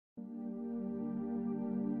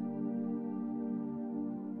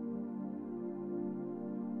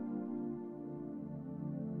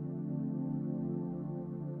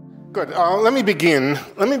Good. Let me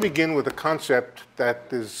begin with a concept that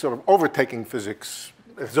is sort of overtaking physics.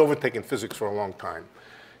 It's overtaken physics for a long time.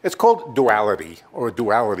 It's called duality, or a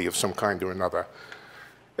duality of some kind or another.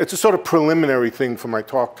 It's a sort of preliminary thing for my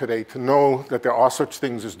talk today to know that there are such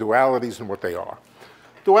things as dualities and what they are.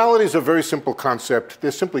 Duality is a very simple concept.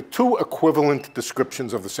 There's simply two equivalent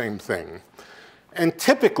descriptions of the same thing. And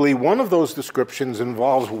typically, one of those descriptions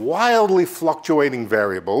involves wildly fluctuating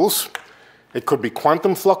variables. It could be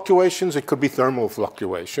quantum fluctuations, it could be thermal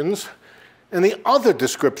fluctuations. And the other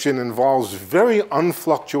description involves very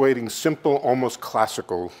unfluctuating, simple, almost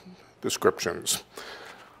classical descriptions.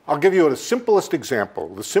 I'll give you the simplest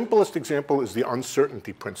example. The simplest example is the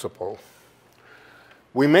uncertainty principle.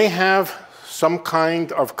 We may have some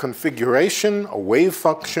kind of configuration, a wave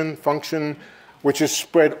function, which is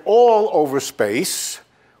spread all over space,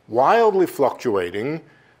 wildly fluctuating,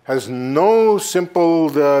 has no simple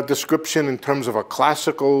description in terms of a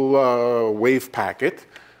classical wave packet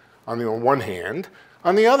on the one hand.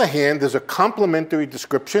 On the other hand, there's a complementary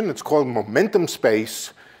description. It's called momentum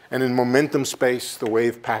space. And in momentum space, the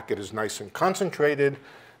wave packet is nice and concentrated.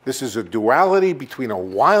 This is a duality between a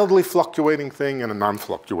wildly fluctuating thing and a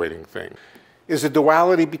non-fluctuating thing. Is a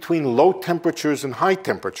duality between low temperatures and high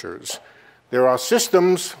temperatures. There are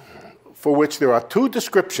systems for which there are two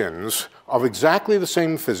descriptions of exactly the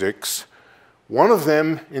same physics, one of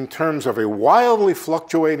them in terms of a wildly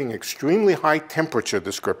fluctuating, extremely high temperature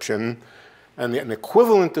description, and an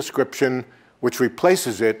equivalent description which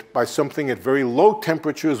replaces it by something at very low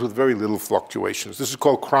temperatures with very little fluctuations. This is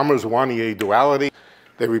called Kramers-Wanier duality.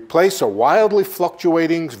 They replace a wildly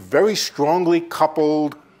fluctuating, very strongly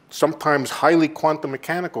coupled, sometimes highly quantum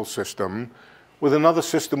mechanical system with another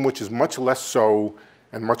system which is much less so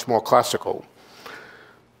and much more classical.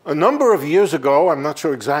 A number of years ago, I'm not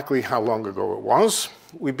sure exactly how long ago it was,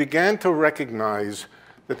 we began to recognize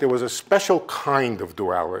that there was a special kind of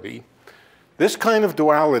duality. This kind of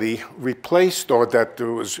duality replaced, or that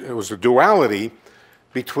it was a duality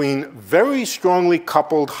between very strongly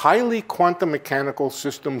coupled, highly quantum mechanical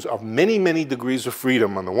systems of many, many degrees of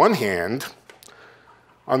freedom on the one hand.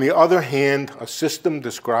 On the other hand, a system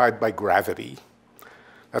described by gravity.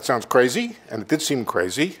 That sounds crazy, and it did seem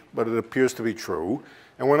crazy, but it appears to be true.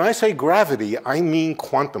 And when I say gravity, I mean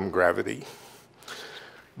quantum gravity.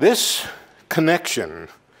 This connection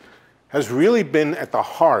has really been at the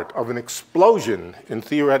heart of an explosion in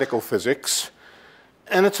theoretical physics.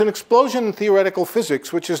 And it's an explosion in theoretical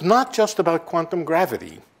physics which is not just about quantum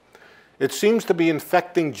gravity. It seems to be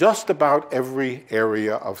infecting just about every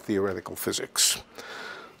area of theoretical physics.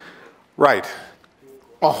 Right,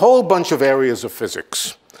 a whole bunch of areas of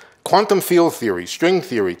physics. Quantum field theory, string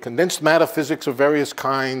theory, condensed matter physics of various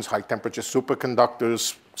kinds, high temperature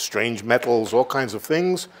superconductors, strange metals, all kinds of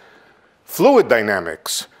things. Fluid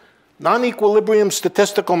dynamics, non-equilibrium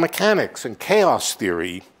statistical mechanics and chaos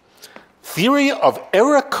theory. Theory of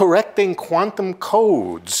error-correcting quantum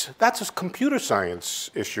codes. That's a computer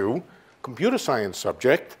science issue, computer science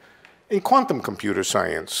subject, in quantum computer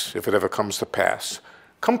science, if it ever comes to pass.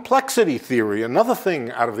 Complexity theory, another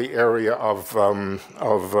thing out of the area of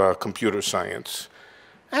computer science.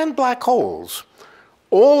 And black holes.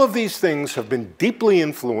 All of these things have been deeply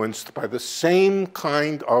influenced by the same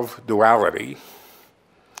kind of duality.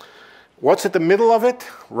 What's at the middle of it?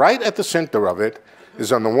 Right at the center of it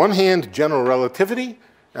is, on the one hand, general relativity,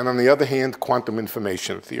 and on the other hand, quantum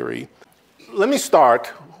information theory. Let me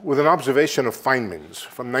start with an observation of Feynman's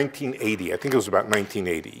from 1980. I think it was about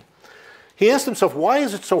 1980. He asked himself, why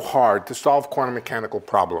is it so hard to solve quantum mechanical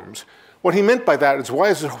problems? What he meant by that is, why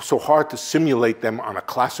is it so hard to simulate them on a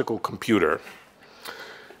classical computer?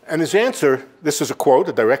 And his answer, this is a quote,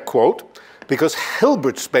 a direct quote, because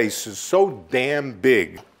Hilbert space is so damn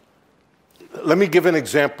big. Let me give an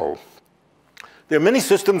example. There are many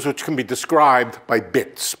systems which can be described by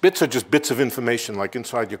bits. Bits are just bits of information like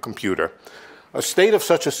inside your computer. A state of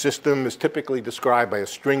such a system is typically described by a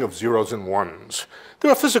string of zeros and ones. There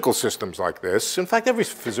are physical systems like this. In fact, every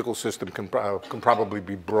physical system can probably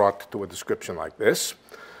be brought to a description like this.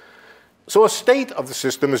 So a state of the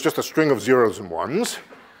system is just a string of zeros and ones.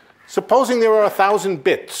 Supposing there are 1,000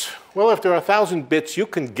 bits. Well, if there are 1,000 bits, you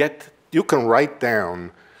can write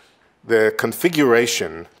down the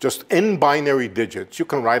configuration, just n binary digits. You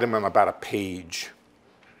can write them on about a page.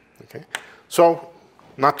 Okay? So,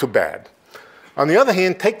 not too bad. On the other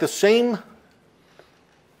hand, take the same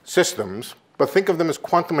systems, but think of them as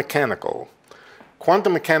quantum mechanical.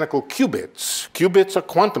 Quantum mechanical qubits. Qubits are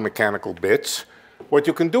quantum mechanical bits. What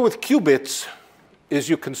you can do with qubits is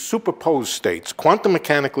you can superpose states, quantum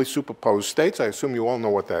mechanically superpose states. I assume you all know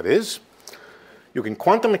what that is. You can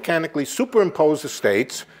quantum mechanically superimpose the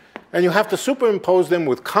states, and you have to superimpose them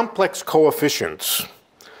with complex coefficients.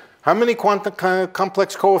 How many quantum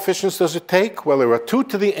complex coefficients does it take? Well, there are 2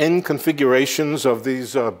 to the n configurations of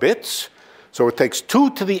these bits. So it takes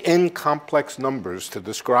 2 to the n complex numbers to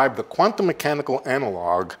describe the quantum mechanical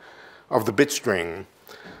analog of the bit string.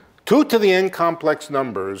 2 to the n complex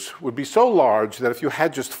numbers would be so large that if you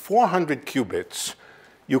had just 400 qubits,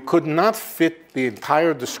 you could not fit the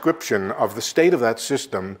entire description of the state of that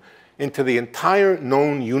system into the entire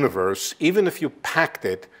known universe, even if you packed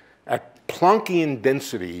it at Planckian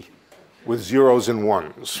density with zeros and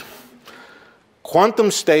ones. Quantum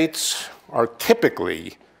states are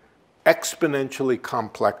typically exponentially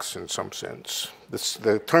complex in some sense.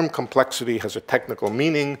 The term complexity has a technical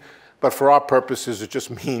meaning, but for our purposes, it just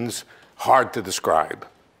means hard to describe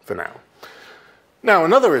for now. Now,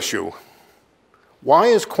 another issue. Why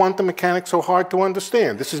is quantum mechanics so hard to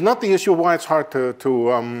understand? This is not the issue of why it's hard to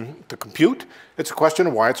compute. It's a question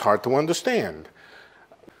of why it's hard to understand.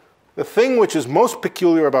 The thing which is most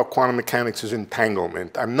peculiar about quantum mechanics is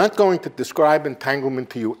entanglement. I'm not going to describe entanglement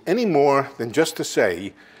to you any more than just to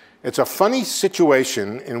say it's a funny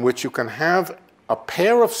situation in which you can have a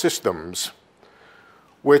pair of systems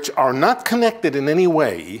which are not connected in any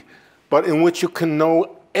way, but in which you can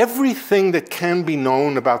know everything that can be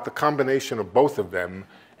known about the combination of both of them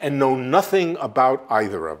and know nothing about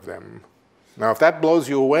either of them. Now, if that blows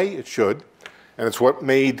you away, it should, and it's what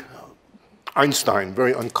made Einstein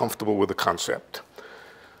very uncomfortable with the concept.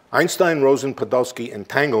 Einstein-Rosen-Podolsky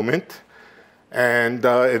entanglement, and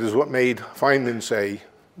it is what made Feynman say,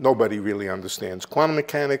 nobody really understands quantum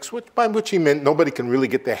mechanics, by which he meant nobody can really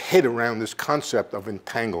get their head around this concept of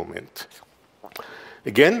entanglement.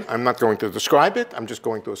 Again, I'm not going to describe it. I'm just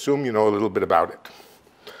going to assume you know a little bit about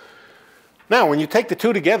it. Now, when you take the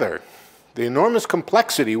two together, the enormous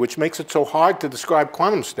complexity which makes it so hard to describe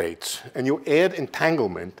quantum states, and you add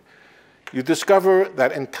entanglement, you discover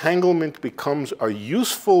that entanglement becomes a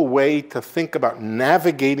useful way to think about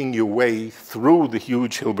navigating your way through the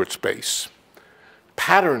huge Hilbert space.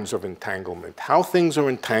 Patterns of entanglement, how things are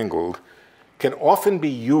entangled, can often be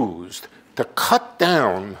used to cut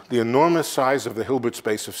down the enormous size of the Hilbert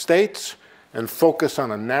space of states and focus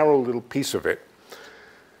on a narrow little piece of it.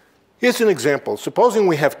 Here's an example. Supposing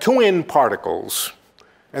we have 2n particles,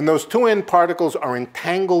 and those 2n particles are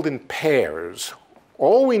entangled in pairs.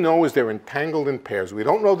 All we know is they're entangled in pairs. We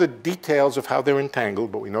don't know the details of how they're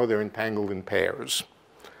entangled, but we know they're entangled in pairs.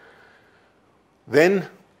 Then,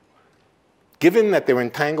 given that they're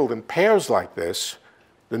entangled in pairs like this,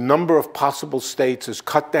 the number of possible states is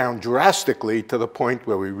cut down drastically to the point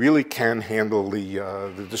where we really can handle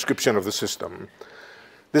the description of the system.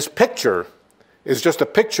 This picture is just a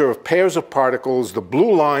picture of pairs of particles. The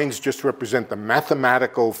blue lines just represent the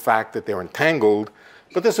mathematical fact that they're entangled,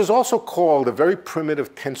 but this is also called a very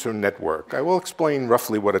primitive tensor network. I will explain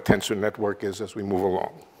roughly what a tensor network is as we move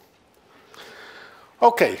along.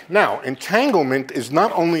 Okay, now, entanglement is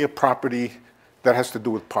not only a property that has to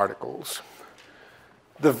do with particles.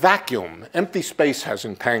 The vacuum, empty space, has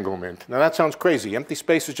entanglement. Now that sounds crazy. Empty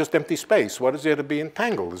space is just empty space. What is there to be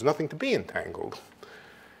entangled? There's nothing to be entangled.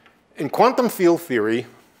 In quantum field theory,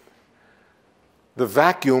 the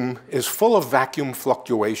vacuum is full of vacuum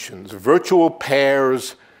fluctuations, virtual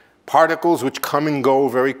pairs, particles which come and go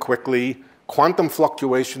very quickly, quantum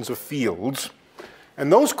fluctuations of fields.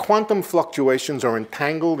 And those quantum fluctuations are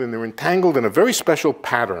entangled, and they're entangled in a very special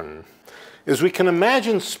pattern. Is we can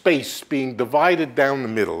imagine space being divided down the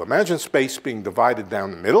middle. Imagine space being divided down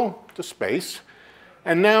the middle to space,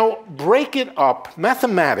 and now break it up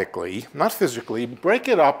mathematically, not physically, break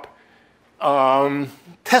it up,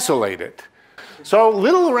 tessellate it. So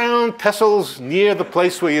little round tessels near the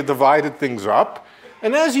place where you divided things up,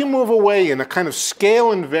 and as you move away in a kind of scale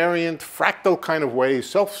invariant, fractal kind of way,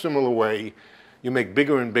 self-similar way, you make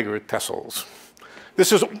bigger and bigger tessels.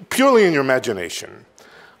 This is purely in your imagination.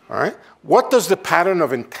 All right? What does the pattern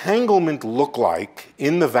of entanglement look like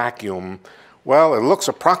in the vacuum? Well, it looks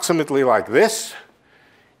approximately like this.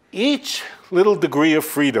 Each little degree of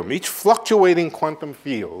freedom, each fluctuating quantum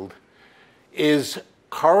field is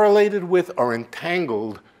correlated with or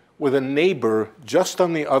entangled with a neighbor just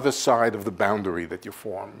on the other side of the boundary that you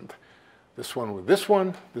formed. This one with this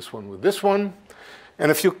one, this one with this one.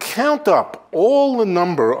 And if you count up all the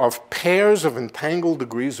number of pairs of entangled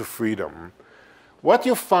degrees of freedom, what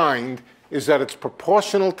you find is that it's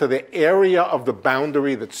proportional to the area of the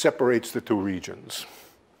boundary that separates the two regions.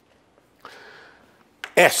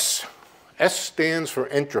 S stands for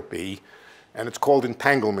entropy, and it's called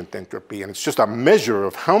entanglement entropy, and it's just a measure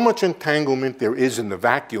of how much entanglement there is in the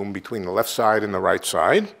vacuum between the left side and the right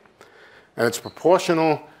side, and it's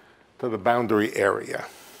proportional to the boundary area.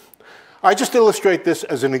 I just illustrate this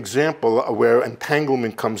as an example of where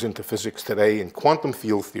entanglement comes into physics today in quantum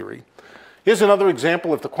field theory. Here's another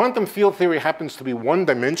example. If the quantum field theory happens to be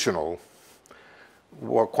one-dimensional,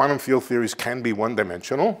 well, quantum field theories can be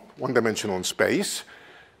one-dimensional in space,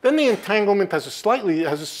 then the entanglement has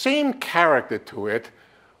the same character to it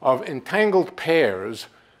of entangled pairs,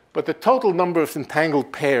 but the total number of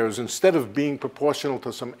entangled pairs, instead of being proportional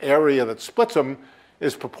to some area that splits them,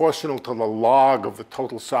 is proportional to the log of the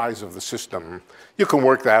total size of the system. You can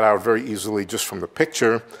work that out very easily just from the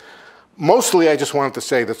picture. Mostly, I just wanted to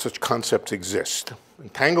say that such concepts exist.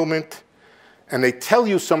 Entanglement, and they tell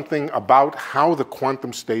you something about how the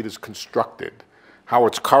quantum state is constructed, how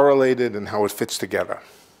it's correlated, and how it fits together.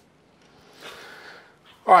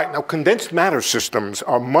 All right, now condensed matter systems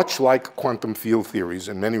are much like quantum field theories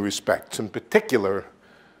in many respects. In particular,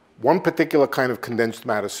 one particular kind of condensed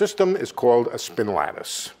matter system is called a spin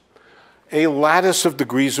lattice. A lattice of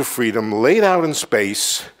degrees of freedom laid out in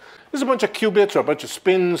space. There's a bunch of qubits or a bunch of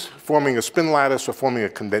spins forming a spin lattice or forming a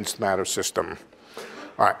condensed matter system.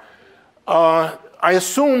 All right. I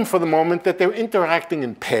assume for the moment that they're interacting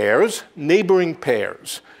in pairs, neighboring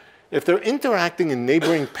pairs. If they're interacting in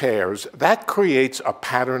neighboring pairs, that creates a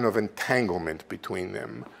pattern of entanglement between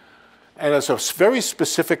them. And it's a very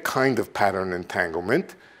specific kind of pattern of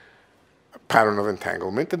entanglement.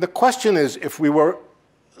 And the question is, if we were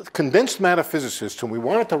condensed matter physicists and we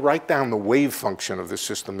wanted to write down the wave function of the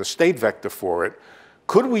system, the state vector for it,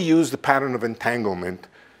 could we use the pattern of entanglement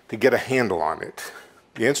to get a handle on it?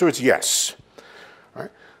 The answer is yes. Right?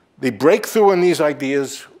 The breakthrough in these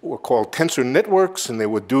ideas were called tensor networks, and they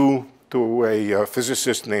were due to a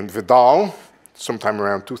physicist named Vidal sometime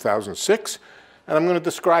around 2006. And I'm going to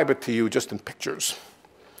describe it to you just in pictures.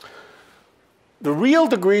 The real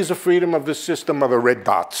degrees of freedom of this system are the red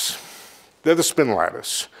dots. They're the spin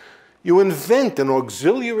lattice. You invent an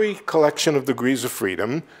auxiliary collection of degrees of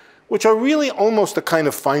freedom, which are really almost a kind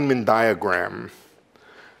of Feynman diagram.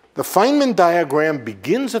 The Feynman diagram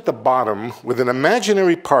begins at the bottom with an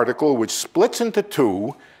imaginary particle which splits into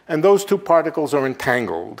two, and those two particles are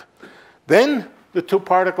entangled. Then the two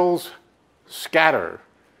particles scatter.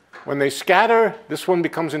 When they scatter, this one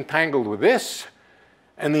becomes entangled with this,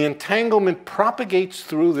 and the entanglement propagates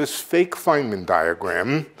through this fake Feynman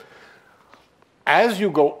diagram. As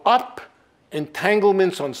you go up,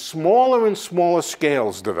 entanglements on smaller and smaller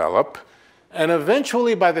scales develop, and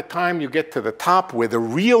eventually by the time you get to the top where the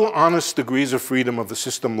real honest degrees of freedom of the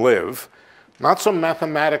system live, not some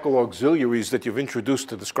mathematical auxiliaries that you've introduced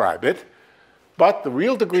to describe it, but the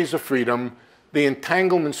real degrees of freedom, the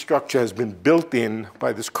entanglement structure has been built in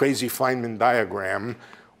by this crazy Feynman diagram,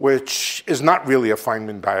 which is not really a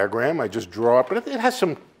Feynman diagram. I just draw it, but it has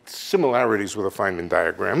some similarities with a Feynman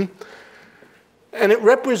diagram. And it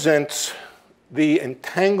represents the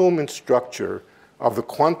entanglement structure of the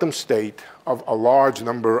quantum state of a large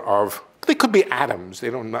number of, they could be atoms.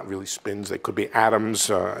 They're not really spins. They could be atoms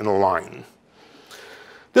in a line.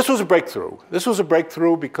 This was a breakthrough. This was a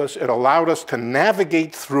breakthrough because it allowed us to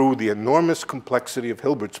navigate through the enormous complexity of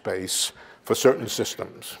Hilbert space for certain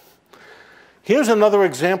systems. Here's another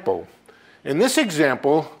example. In this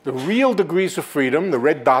example, the real degrees of freedom, the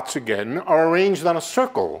red dots again, are arranged on a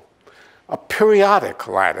circle, a periodic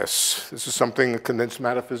lattice. This is something condensed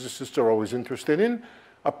matter physicists are always interested in,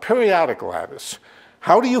 a periodic lattice.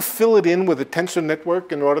 How do you fill it in with a tensor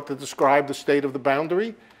network in order to describe the state of the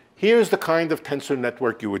boundary? Here's the kind of tensor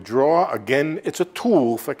network you would draw. Again, it's a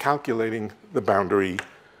tool for calculating the boundary,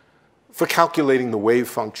 for calculating the wave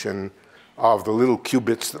function of the little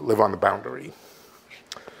qubits that live on the boundary.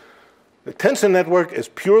 The tensor network is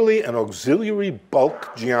purely an auxiliary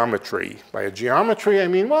bulk geometry. By a geometry, I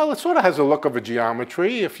mean, well, it sort of has a look of a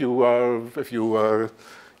geometry. If you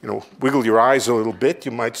wiggle your eyes a little bit,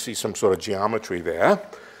 you might see some sort of geometry there.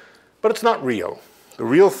 But it's not real. The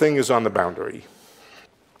real thing is on the boundary.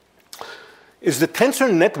 Is the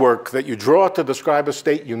tensor network that you draw to describe a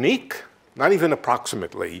state unique? Not even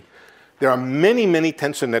approximately. There are many, many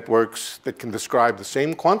tensor networks that can describe the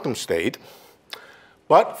same quantum state.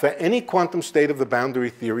 But for any quantum state of the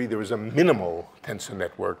boundary theory, there is a minimal tensor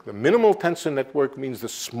network. The minimal tensor network means the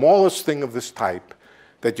smallest thing of this type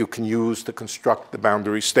that you can use to construct the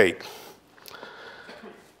boundary state.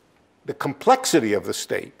 The complexity of the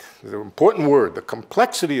state, the important word, the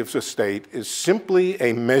complexity of the state is simply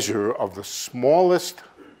a measure of the smallest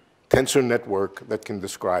tensor network that can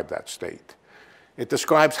describe that state. It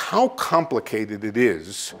describes how complicated it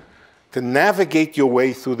is to navigate your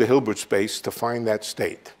way through the Hilbert space to find that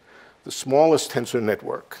state, the smallest tensor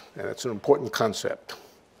network, and it's an important concept.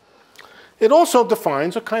 It also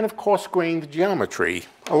defines a kind of coarse-grained geometry,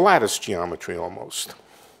 a lattice geometry almost.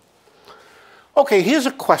 Okay, here's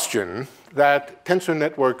a question that tensor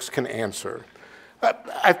networks can answer.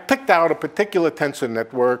 I've picked out a particular tensor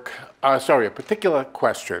network, a particular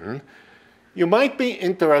question. You might be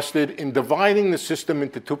interested in dividing the system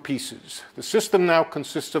into two pieces. The system now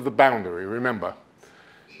consists of a boundary, remember.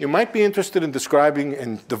 You might be interested in describing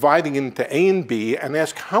and dividing into A and B and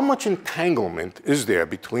ask how much entanglement is there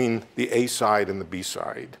between the A side and the B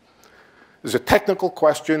side. There's a technical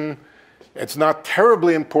question. It's not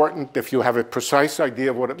terribly important if you have a precise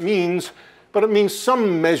idea of what it means, but it means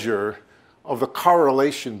some measure of the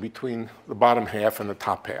correlation between the bottom half and the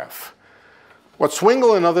top half. What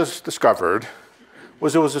Swingle and others discovered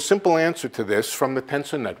was there was a simple answer to this from the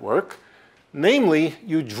tensor network. Namely,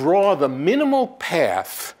 you draw the minimal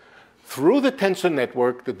path through the tensor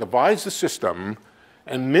network that divides the system,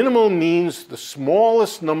 and minimal means the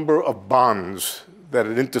smallest number of bonds that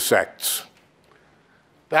it intersects.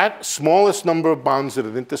 That smallest number of bonds that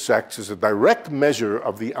it intersects is a direct measure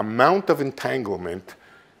of the amount of entanglement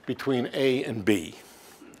between A and B.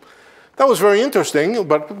 That was very interesting,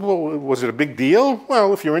 but was it a big deal?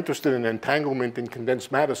 Well, if you're interested in entanglement in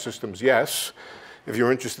condensed matter systems, yes. If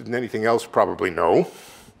you're interested in anything else, probably no.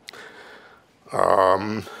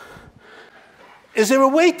 Is there a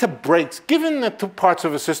way to break, given that two parts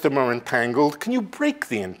of a system are entangled, can you break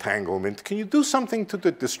the entanglement? Can you do something to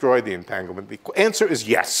destroy the entanglement? The answer is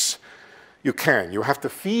yes, you can. You have to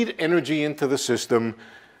feed energy into the system,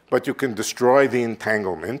 but you can destroy the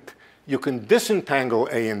entanglement. You can disentangle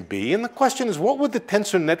A and B, and the question is, what would the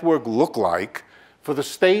tensor network look like for the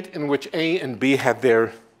state in which A and B had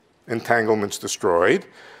their entanglements destroyed?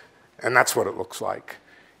 And that's what it looks like.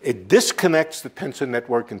 It disconnects the tensor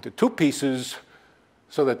network into two pieces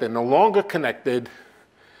so that they're no longer connected.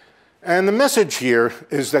 And the message here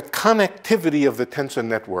is that connectivity of the tensor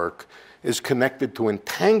network is connected to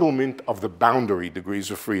entanglement of the boundary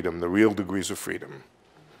degrees of freedom, the real degrees of freedom.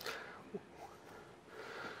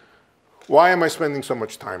 Why am I spending so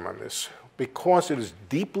much time on this? Because it is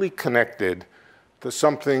deeply connected to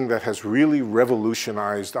something that has really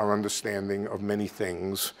revolutionized our understanding of many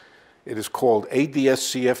things. It is called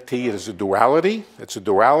ADS-CFT. It is a duality. It's a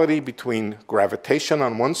duality between gravitation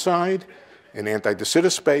on one side in anti-de Sitter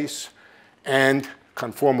space and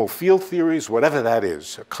conformal field theories, whatever that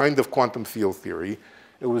is, a kind of quantum field theory.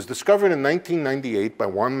 It was discovered in 1998 by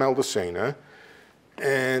Juan Maldacena.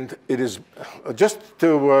 And it is, just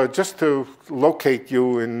to locate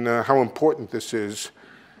you in how important this is,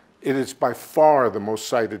 it is by far the most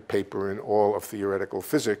cited paper in all of theoretical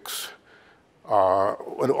physics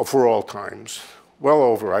for all times. Well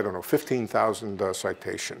over, I don't know, 15,000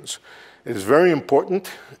 citations. It is very important,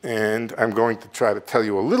 and I'm going to try to tell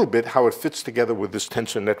you a little bit how it fits together with this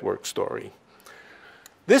tensor network story.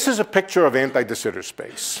 This is a picture of anti-de Sitter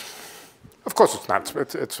space. Of course, it's not.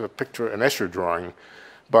 It's a picture, an Escher drawing,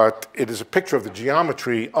 but it is a picture of the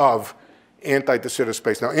geometry of anti-de Sitter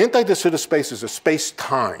space. Now, anti-de Sitter space is a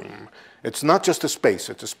space-time. It's not just a space.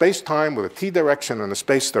 It's a space-time with a t direction and a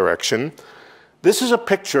space direction. This is a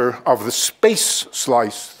picture of the space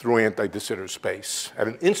slice through anti-de Sitter space at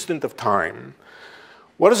an instant of time.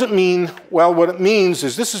 What does it mean? Well, what it means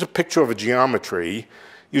is this is a picture of a geometry.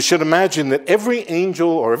 You should imagine that every angel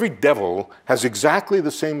or every devil has exactly the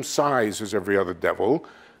same size as every other devil,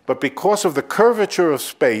 but because of the curvature of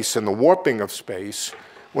space and the warping of space,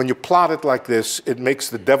 when you plot it like this, it makes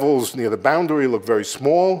the devils near the boundary look very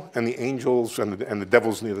small, and the angels and the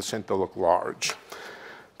devils near the center look large.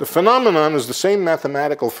 The phenomenon is the same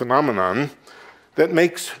mathematical phenomenon that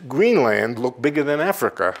makes Greenland look bigger than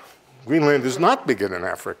Africa. Greenland is not bigger than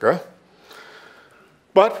Africa.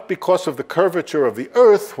 But because of the curvature of the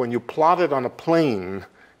Earth, when you plot it on a plane,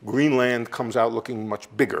 Greenland comes out looking much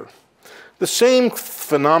bigger. The same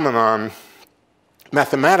phenomenon,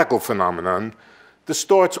 mathematical phenomenon,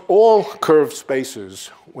 distorts all curved spaces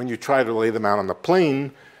when you try to lay them out on the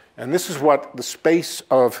plane, and this is what the space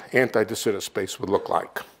of anti-de Sitter space would look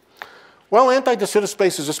like. Well, anti-de Sitter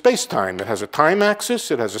space is a space-time. It has a time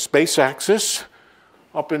axis, it has a space axis.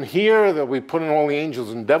 Up in here, that we put in all the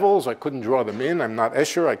angels and devils. I couldn't draw them in. I'm not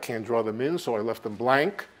Escher. I can't draw them in, so I left them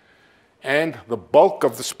blank. And the bulk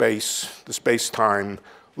of the space-time,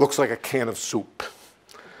 looks like a can of soup.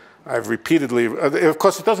 I've repeatedly, of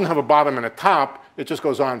course, it doesn't have a bottom and a top. It just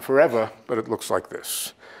goes on forever, but it looks like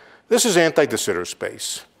this. This is anti-de Sitter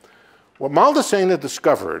space. What Maldacena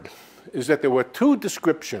discovered is that there were two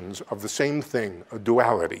descriptions of the same thing, a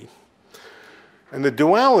duality. And the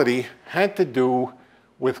duality had to do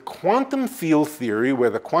with quantum field theory,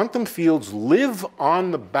 where the quantum fields live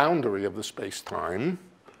on the boundary of the space-time,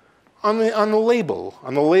 on the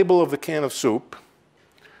label of the can of soup,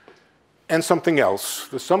 and something else.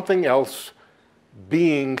 The something else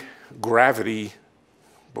being gravity,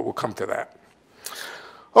 but we'll come to that.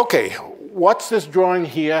 Okay, what's this drawing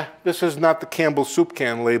here? This is not the Campbell soup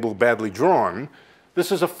can label badly drawn.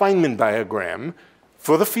 This is a Feynman diagram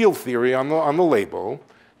for the field theory on the label.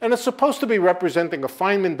 And it's supposed to be representing a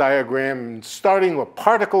Feynman diagram starting a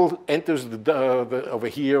particle enters over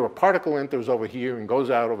here, a particle enters over here and goes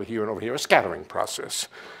out over here and over here, a scattering process.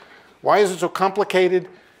 Why is it so complicated?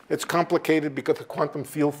 It's complicated because the quantum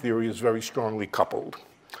field theory is very strongly coupled.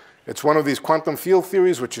 It's one of these quantum field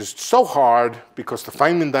theories which is so hard because the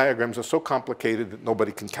Feynman diagrams are so complicated that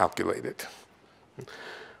nobody can calculate it.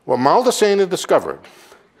 What Maldacena discovered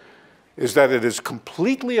is that it is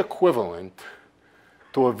completely equivalent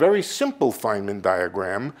to a very simple Feynman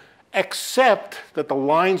diagram, except that the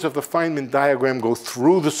lines of the Feynman diagram go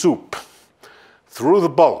through the soup, through the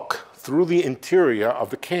bulk, through the interior of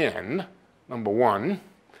the can, number one.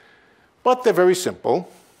 But they're very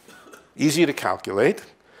simple, easy to calculate.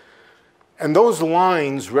 And those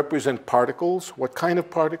lines represent particles. What kind of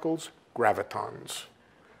particles? Gravitons.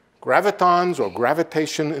 Gravitons, or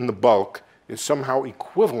gravitation in the bulk, is somehow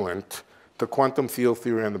equivalent to quantum field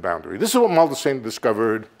theory on the boundary. This is what Maldacena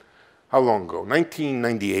discovered, how long ago?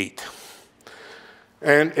 1998.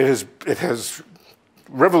 And it has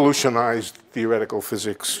revolutionized theoretical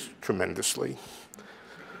physics tremendously.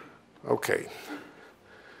 Okay.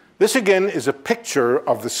 This again is a picture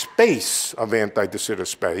of the space of anti-de Sitter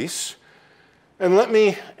space. And let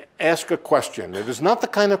me ask a question. It is not the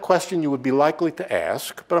kind of question you would be likely to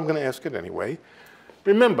ask, but I'm going to ask it anyway.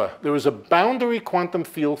 Remember, there is a boundary quantum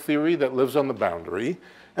field theory that lives on the boundary.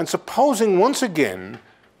 And supposing, once again,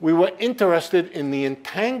 we were interested in the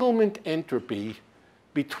entanglement entropy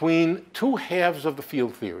between two halves of the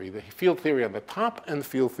field theory on the top and the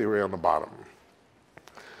field theory on the bottom.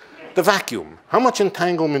 The vacuum. How much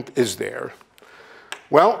entanglement is there?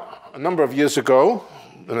 Well, a number of years ago,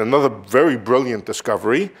 in another very brilliant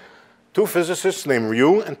discovery, two physicists named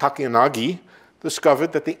Ryu and Takeyanagi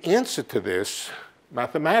discovered that the answer to this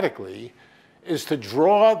mathematically is to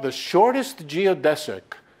draw the shortest geodesic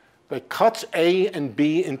that cuts A and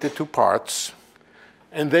B into two parts,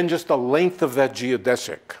 and then just the length of that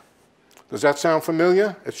geodesic. Does that sound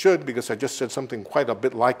familiar? It should, because I just said something quite a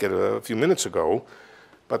bit like it a few minutes ago,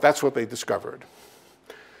 but that's what they discovered.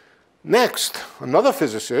 Next, another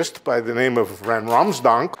physicist by the name of Van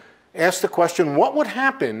Ramsdonk asked the question, what would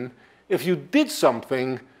happen if you did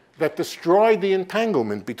something that destroyed the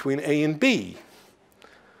entanglement between A and B?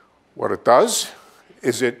 What it does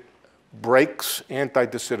is it breaks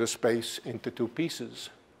anti-de Sitter space into two pieces.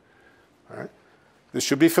 All right? This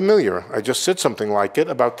should be familiar. I just said something like it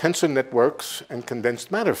about tensor networks and condensed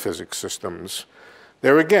matter physics systems.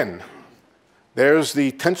 There again, there's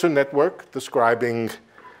the tensor network describing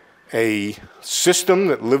a system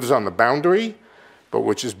that lives on the boundary, but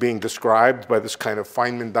which is being described by this kind of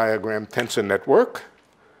Feynman diagram tensor network.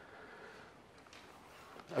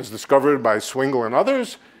 As discovered by Swingle and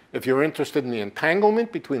others, if you're interested in the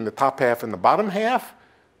entanglement between the top half and the bottom half,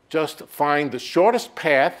 just find the shortest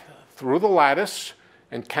path through the lattice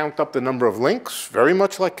and count up the number of links, very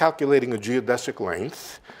much like calculating a geodesic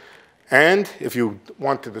length. And if you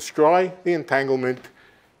want to destroy the entanglement,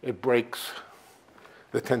 it breaks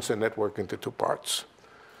the tensor network into two parts.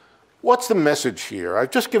 What's the message here?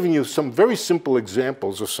 I've just given you some very simple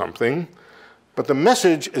examples of something, but the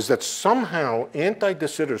message is that somehow anti-de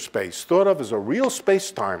Sitter space, thought of as a real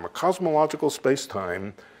space-time, a cosmological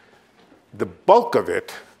space-time, the bulk of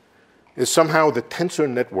it is somehow the tensor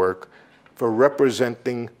network for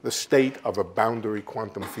representing the state of a boundary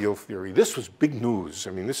quantum field theory. This was big news.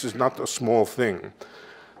 I mean, this is not a small thing.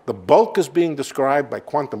 The bulk is being described by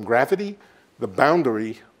quantum gravity, the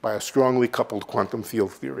boundary by a strongly coupled quantum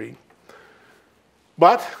field theory.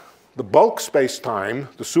 But the bulk space-time,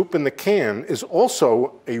 the soup in the can, is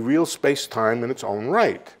also a real space-time in its own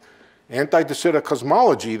right. Anti-de Sitter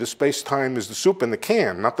cosmology, the space-time is the soup in the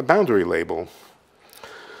can, not the boundary label.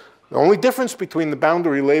 The only difference between the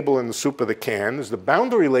boundary label and the soup of the can is the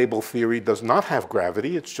boundary label theory does not have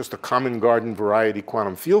gravity. It's just a common garden variety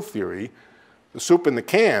quantum field theory. The soup in the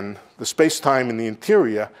can, the space-time in the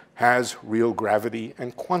interior, has real gravity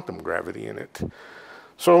and quantum gravity in it.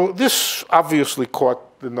 So this obviously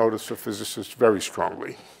caught the notice of physicists very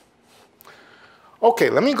strongly. Okay,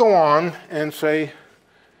 let me go on and say,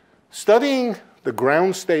 studying the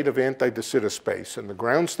ground state of anti-de Sitter space and the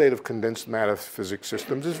ground state of condensed matter physics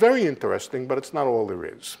systems is very interesting, but it's not all there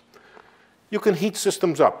is. You can heat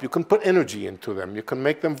systems up. You can put energy into them. You can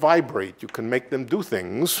make them vibrate. You can make them do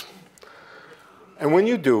things. And when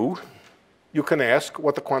you do, you can ask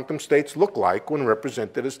what the quantum states look like when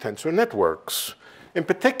represented as tensor networks. In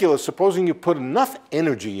particular, supposing you put enough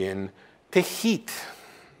energy in to heat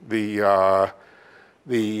the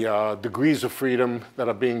degrees of freedom that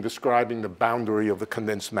are being described in the boundary of the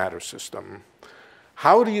condensed matter system.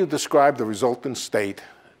 How do you describe the resultant state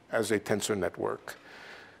as a tensor network?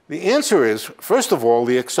 The answer is, first of all,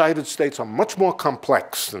 the excited states are much more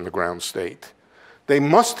complex than the ground state. They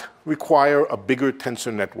must require a bigger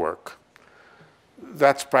tensor network.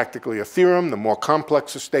 That's practically a theorem. The more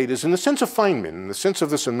complex a state is, in the sense of Feynman, in the sense of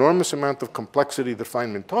this enormous amount of complexity that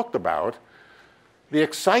Feynman talked about, the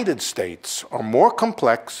excited states are more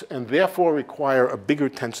complex and therefore require a bigger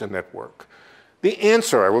tensor network. The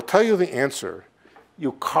answer, I will tell you the answer.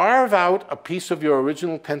 You carve out a piece of your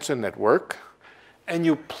original tensor network and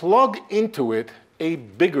you plug into it a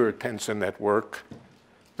bigger tensor network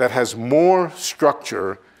that has more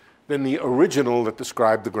structure than the original that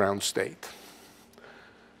described the ground state.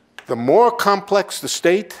 The more complex the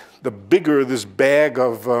state, the bigger this bag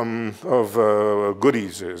of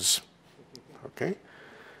goodies is. Okay?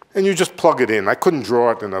 And you just plug it in. I couldn't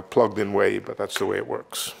draw it in a plugged-in way, but that's the way it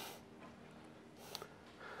works.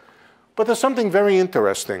 But there's something very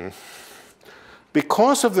interesting.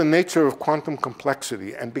 Because of the nature of quantum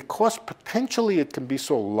complexity, and because potentially it can be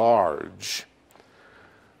so large,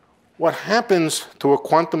 what happens to a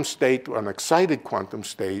quantum state, or an excited quantum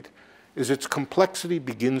state, is its complexity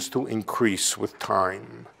begins to increase with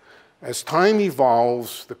time. As time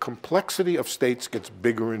evolves, the complexity of states gets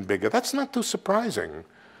bigger and bigger. That's not too surprising.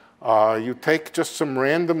 You take just some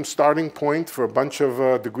random starting point for a bunch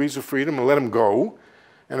of degrees of freedom and let them go.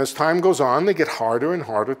 And as time goes on, they get harder and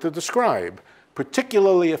harder to describe,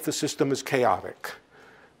 particularly if the system is chaotic.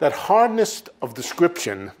 That hardness of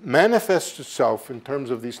description manifests itself in terms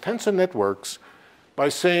of these tensor networks by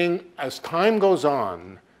saying, as time goes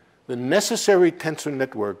on, the necessary tensor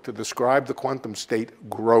network to describe the quantum state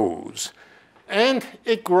grows. And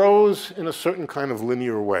it grows in a certain kind of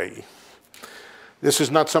linear way. This is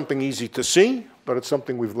not something easy to see, but it's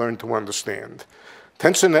something we've learned to understand.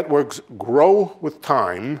 Tensor networks grow with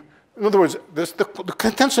time. In other words, the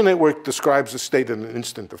tensor network describes the state in an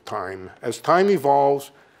instant of time. As time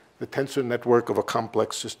evolves, the tensor network of a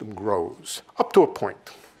complex system grows, up to a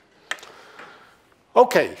point.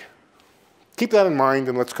 Okay. Keep that in mind,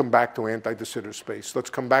 and let's come back to anti-de Sitter space.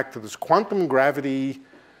 Let's come back to this quantum gravity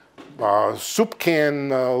soup can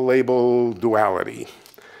label duality.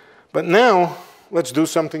 But now, let's do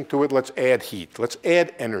something to it. Let's add heat. Let's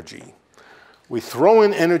add energy. We throw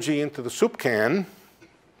in energy into the soup can,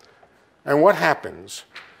 and what happens?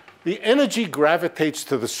 The energy gravitates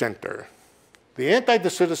to the center. The anti-de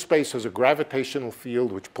Sitter space has a gravitational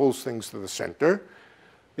field which pulls things to the center.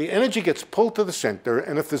 The energy gets pulled to the center,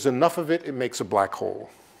 and if there's enough of it, it makes a black hole.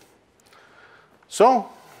 So,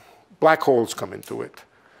 black holes come into it.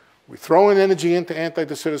 We throw in energy into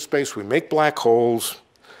anti-de Sitter space, we make black holes.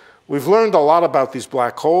 We've learned a lot about these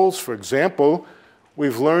black holes. For example,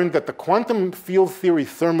 we've learned that the quantum field theory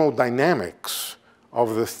thermodynamics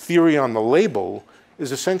of the theory on the label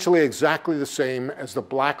is essentially exactly the same as the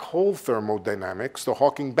black hole thermodynamics, the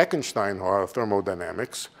Hawking-Bekenstein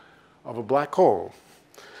thermodynamics of a black hole.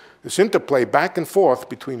 This interplay back and forth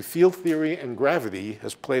between field theory and gravity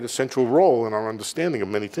has played a central role in our understanding of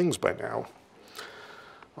many things by now.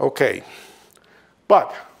 Okay,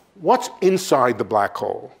 but what's inside the black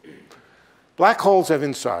hole? Black holes have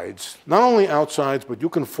insides, not only outsides, but you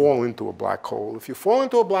can fall into a black hole. If you fall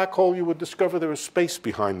into a black hole, you would discover there is space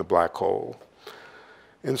behind the black hole.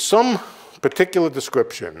 In some particular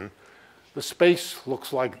description, the space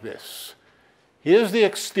looks like this. Here's the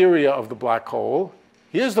exterior of the black hole.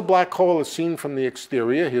 Here's the black hole as seen from the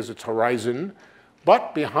exterior. Here's its horizon.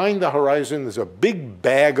 But behind the horizon, there's a big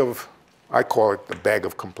bag of, I call it the bag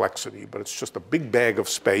of complexity, but it's just a big bag of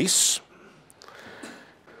space.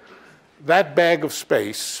 That bag of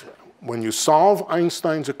space, when you solve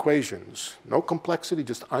Einstein's equations, no complexity,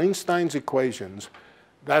 just Einstein's equations,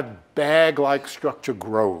 that bag-like structure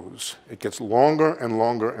grows. It gets longer and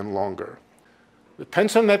longer and longer. The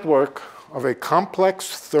tensor network of a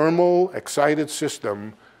complex thermal excited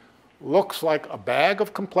system looks like a bag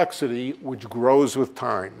of complexity which grows with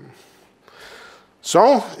time.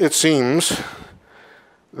 So it seems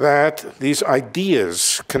that these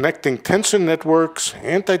ideas connecting tensor networks,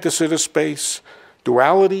 anti-de Sitter space,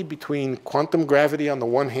 duality between quantum gravity on the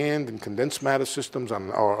one hand and condensed matter systems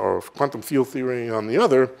or quantum field theory on the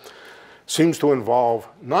other seems to involve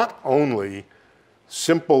not only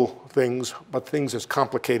simple things, but things as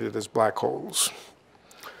complicated as black holes.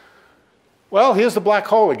 Well, here's the black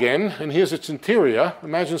hole again, and here's its interior.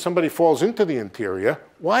 Imagine somebody falls into the interior.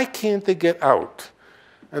 Why can't they get out?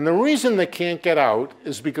 And the reason they can't get out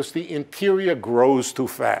is because the interior grows too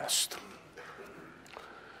fast.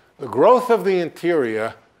 The growth of the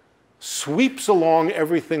interior sweeps along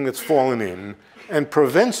everything that's fallen in and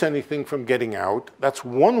prevents anything from getting out. That's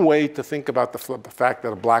one way to think about the fact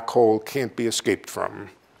that a black hole can't be escaped from.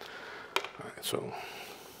 All right, so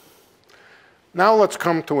now let's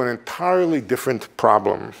come to an entirely different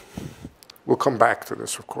problem. We'll come back to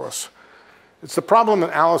this, of course. It's the problem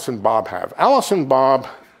that Alice and Bob have. Alice and Bob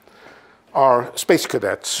are space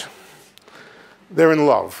cadets. They're in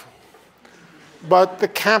love. But the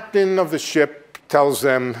captain of the ship tells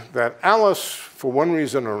them that Alice, for one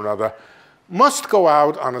reason or another, must go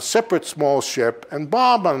out on a separate small ship, and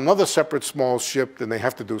Bob on another separate small ship, then they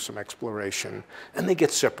have to do some exploration. And they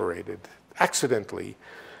get separated, accidentally.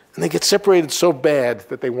 And they get separated so bad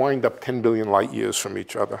that they wind up 10 billion light years from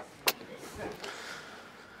each other.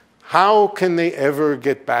 How can they ever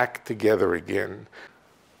get back together again?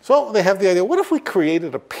 So they have the idea, what if we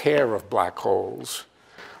created a pair of black holes?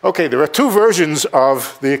 Okay, there are two versions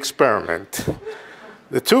of the experiment.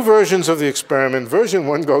 The two versions of the experiment, version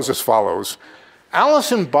one goes as follows.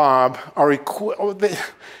 Alice and Bob are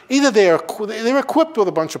they're equipped with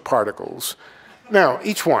a bunch of particles. Now,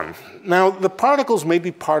 each one. Now, the particles may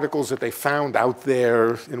be particles that they found out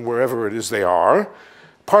there in wherever it is they are,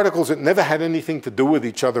 particles that never had anything to do with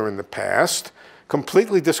each other in the past,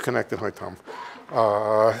 completely disconnected, hi Tom,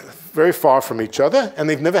 very far from each other, and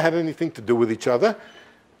they've never had anything to do with each other.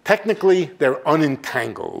 Technically, they're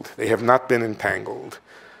unentangled. They have not been entangled.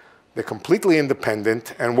 They're completely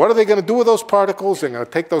independent. And what are they going to do with those particles? They're going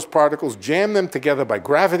to take those particles, jam them together by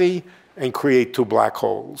gravity, and create two black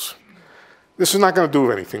holes. This is not going to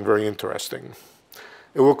do anything very interesting.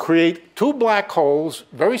 It will create two black holes,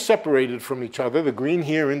 very separated from each other. The green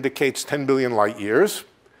here indicates 10 billion light years.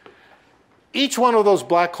 Each one of those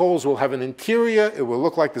black holes will have an interior. It will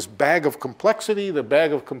look like this bag of complexity. The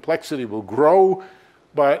bag of complexity will grow,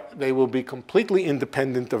 but they will be completely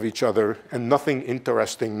independent of each other and nothing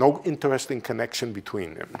interesting, no interesting connection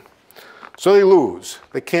between them. So they lose.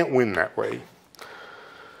 They can't win that way.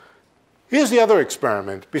 Here's the other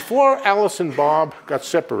experiment. Before Alice and Bob got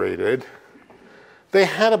separated, they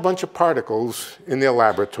had a bunch of particles in their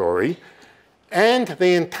laboratory, and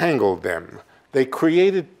they entangled them. They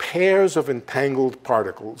created pairs of entangled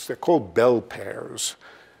particles. They're called Bell pairs.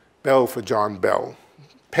 Bell for John Bell.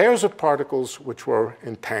 Pairs of particles which were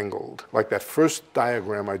entangled, like that first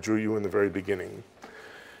diagram I drew you in the very beginning.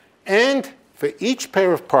 And for each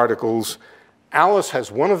pair of particles, Alice has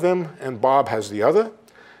one of them and Bob has the other.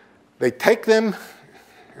 They take them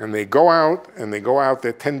and they go out,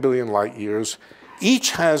 they're 10 billion light years.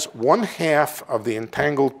 Each has 1/2 of the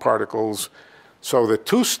entangled particles, so the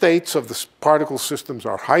two states of the particle systems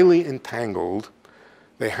are highly entangled.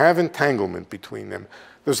 They have entanglement between them.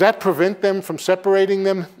 Does that prevent them from separating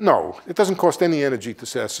them? No. It doesn't cost any energy to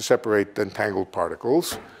separate the entangled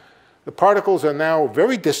particles. The particles are now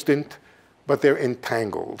very distant, but they're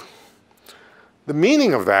entangled. The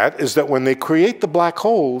meaning of that is that when they create the black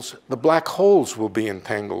holes will be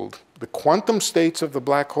entangled. The quantum states of the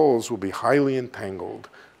black holes will be highly entangled,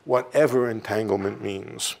 whatever entanglement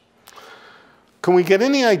means. Can we get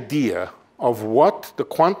any idea of what the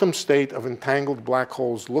quantum state of entangled black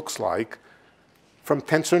holes looks like from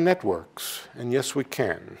tensor networks? And yes, we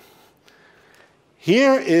can.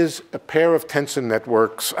 Here is a pair of tensor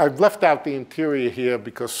networks. I've left out the interior here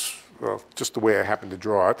because, well, just the way I happen to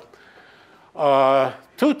draw it.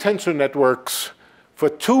 Two tensor networks for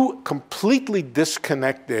two completely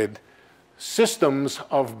disconnected systems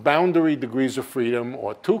of boundary degrees of freedom,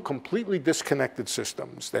 or two completely disconnected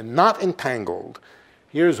systems. They're not entangled.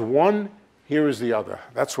 Here's one, here is the other.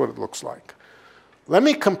 That's what it looks like. Let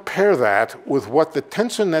me compare that with what the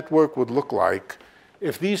tensor network would look like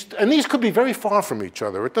if these, and these could be very far from each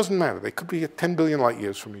other. It doesn't matter. They could be at 10 billion light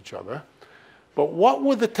years from each other. But what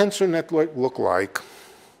would the tensor network look like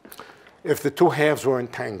if the two halves were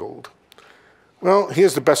entangled? Well,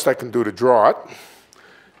 here's the best I can do to draw it.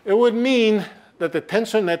 It would mean that the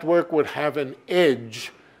tensor network would have an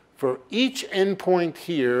edge for each endpoint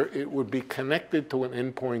here. It would be connected to an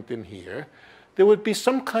endpoint in here. There would be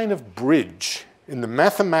some kind of bridge in the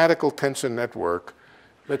mathematical tensor network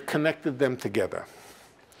that connected them together.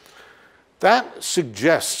 That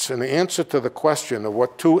suggests an answer to the question of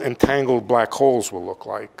what two entangled black holes will look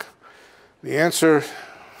like. The answer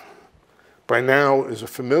by now is a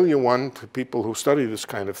familiar one to people who study this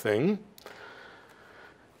kind of thing.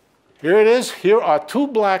 Here it is. Here are two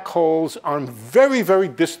black holes on very, very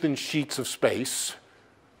distant sheets of space.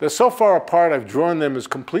 They're so far apart, I've drawn them as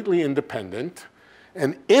completely independent.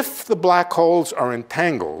 And if the black holes are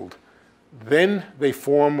entangled, Then they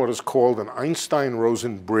form what is called an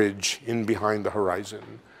Einstein-Rosen bridge in behind the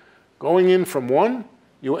horizon. Going in from one,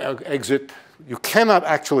 you exit. You cannot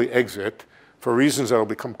actually exit for reasons that will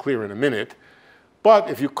become clear in a minute. But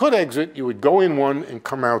if you could exit, you would go in one and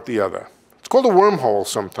come out the other. It's called a wormhole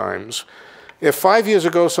sometimes. If 5 years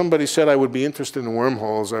ago somebody said I would be interested in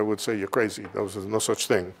wormholes, I would say you're crazy. There's no such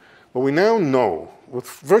thing. But we now know with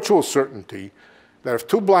virtual certainty that if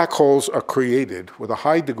two black holes are created with a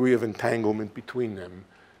high degree of entanglement between them,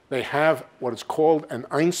 they have what is called an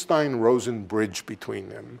Einstein-Rosen bridge between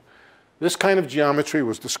them. This kind of geometry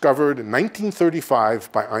was discovered in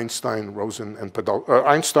 1935 by Einstein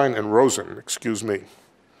and Rosen, excuse me.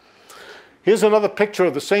 Here's another picture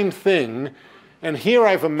of the same thing, and here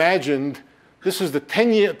I've imagined this is the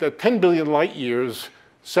 10 billion light years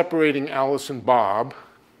separating Alice and Bob.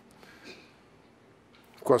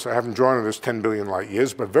 Of course, I haven't drawn it as 10 billion light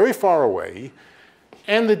years, but very far away.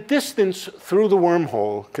 And the distance through the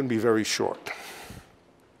wormhole can be very short.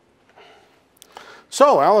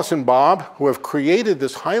 So Alice and Bob, who have created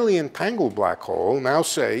this highly entangled black hole, now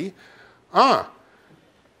say,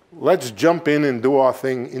 let's jump in and do our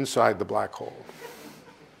thing inside the black hole.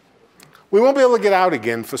 We won't be able to get out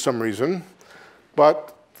again for some reason,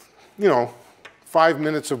 but, 5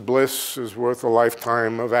 minutes of bliss is worth a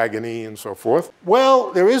lifetime of agony and so forth.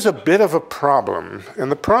 Well, there is a bit of a problem,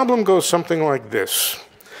 and the problem goes something like this.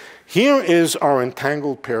 Here is our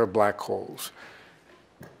entangled pair of black holes.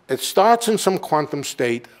 It starts in some quantum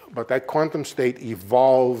state, but that quantum state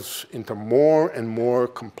evolves into more and more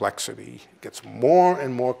complexity. It gets more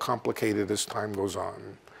and more complicated as time goes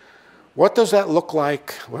on. What does that look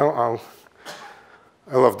like? Well,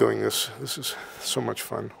 I love doing this. This is so much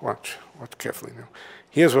fun. Watch carefully now.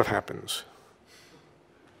 Here's what happens.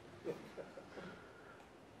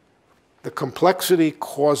 The complexity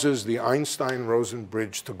causes the Einstein-Rosen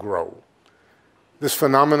bridge to grow. This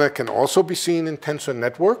phenomena can also be seen in tensor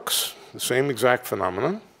networks, the same exact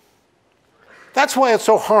phenomena. That's why it's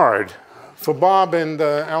so hard for Bob and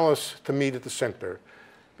Alice to meet at the center.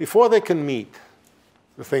 Before they can meet,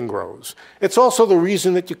 the thing grows. It's also the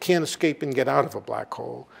reason that you can't escape and get out of a black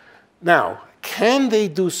hole. Now, can they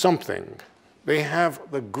do something? They have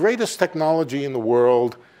the greatest technology in the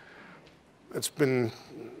world. It's been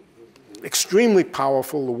extremely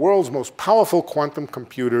powerful, the world's most powerful quantum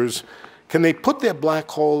computers. Can they put their black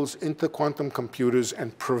holes into quantum computers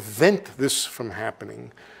and prevent this from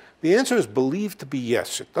happening? The answer is believed to be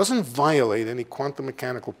yes. It doesn't violate any quantum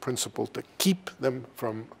mechanical principle to keep them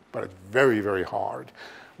from, but it's very, very hard.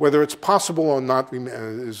 Whether it's possible or not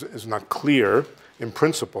is not clear in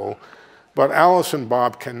principle, but Alice and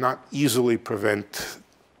Bob cannot easily prevent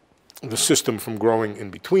the system from growing in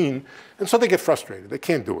between, and so they get frustrated. They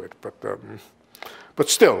can't do it, but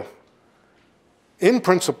still, in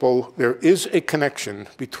principle, there is a connection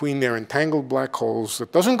between their entangled black holes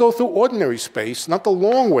that doesn't go through ordinary space, not the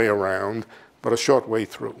long way around, but a short way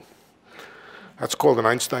through. That's called an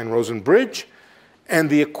Einstein-Rosen bridge, and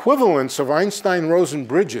the equivalence of Einstein-Rosen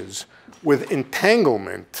bridges with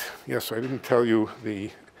entanglement. Yes, I didn't tell you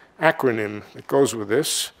the acronym that goes with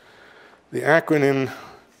this. The acronym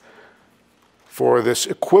for this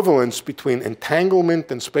equivalence between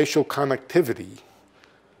entanglement and spatial connectivity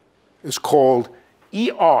is called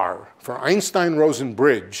ER for Einstein-Rosen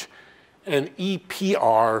bridge, and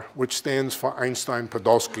EPR, which stands for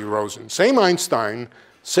Einstein-Podolsky-Rosen. Same Einstein,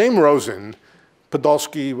 same Rosen.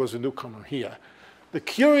 Podolsky was a newcomer here. The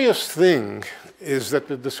curious thing is that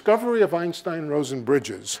the discovery of Einstein-Rosen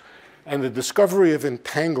bridges and the discovery of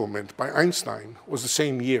entanglement by Einstein was the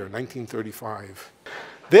same year, 1935.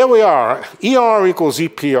 There we are, ER equals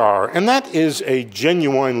EPR, and that is a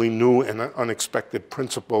genuinely new and unexpected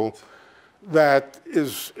principle that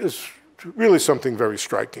is really something very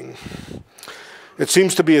striking. It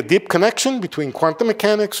seems to be a deep connection between quantum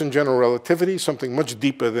mechanics and general relativity, something much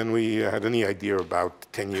deeper than we had any idea about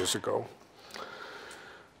 10 years ago.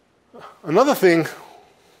 Another thing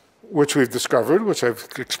which we've discovered, which I've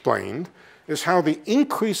explained, is how the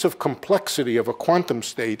increase of complexity of a quantum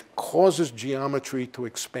state causes geometry to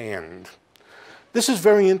expand. This is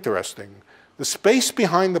very interesting. The space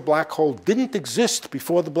behind the black hole didn't exist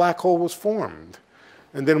before the black hole was formed.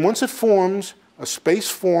 And then once it forms, a space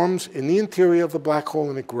forms in the interior of the black hole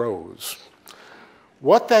and it grows.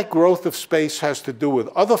 What that growth of space has to do with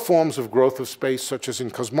other forms of growth of space, such as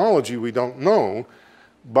in cosmology, we don't know,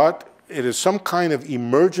 but it is some kind of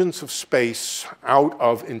emergence of space out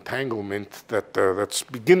of entanglement that's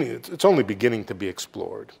beginning, it's only beginning to be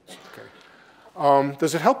explored. Okay.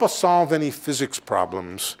 Does it help us solve any physics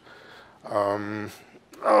problems?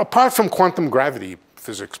 Apart from quantum gravity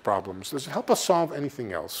physics problems, does it help us solve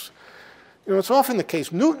anything else? You know, it's often the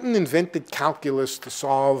case. Newton invented calculus to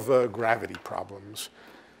solve gravity problems.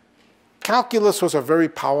 Calculus was a very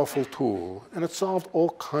powerful tool, and it solved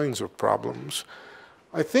all kinds of problems.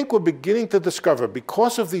 I think we're beginning to discover,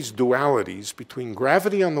 because of these dualities between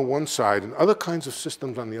gravity on the one side and other kinds of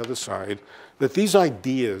systems on the other side, that these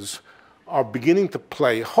ideas are beginning to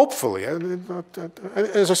play, hopefully,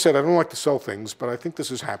 as I said, I don't like to sell things, but I think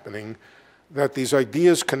this is happening, that these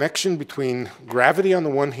ideas, connection between gravity on the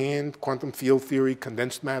one hand, quantum field theory,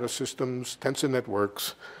 condensed matter systems, tensor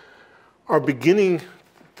networks, are beginning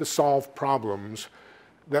to solve problems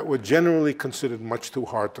that were generally considered much too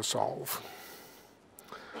hard to solve.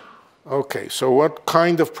 Okay, so what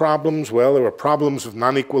kind of problems? Well, there are problems of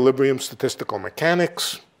non-equilibrium statistical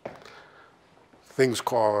mechanics. Things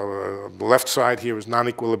called, the left side here is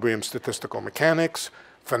non-equilibrium statistical mechanics.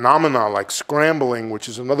 Phenomena like scrambling, which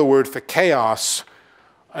is another word for chaos,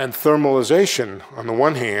 and thermalization on the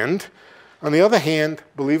one hand. On the other hand,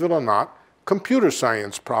 believe it or not, computer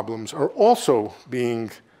science problems are also being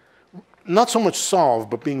not so much solved,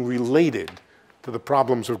 but being related to the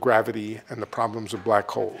problems of gravity and the problems of black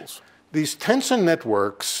holes. These tensor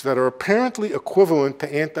networks that are apparently equivalent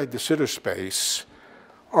to anti-de Sitter space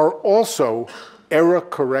are also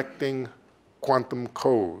error-correcting quantum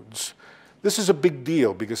codes. This is a big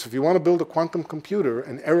deal, because if you want to build a quantum computer,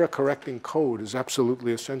 an error-correcting code is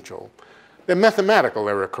absolutely essential. They're mathematical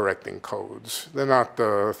error-correcting codes. They're not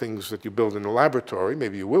things that you build in the laboratory.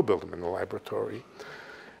 Maybe you will build them in the laboratory.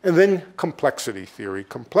 And then complexity theory.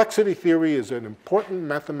 Complexity theory is an important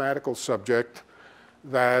mathematical subject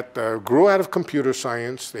that grew out of computer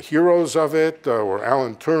science. The heroes of it were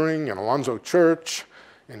Alan Turing and Alonzo Church,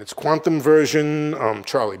 in its quantum version,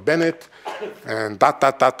 Charlie Bennett, and down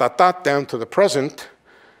to the present.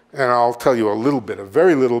 And I'll tell you a little bit, a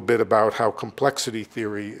very little bit, about how complexity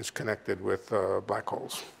theory is connected with black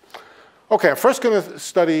holes. Okay, I'm first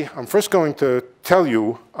going to tell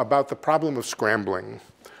you about the problem of scrambling.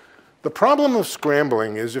 The problem of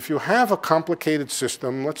scrambling is if you have a complicated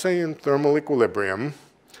system, let's say in thermal equilibrium,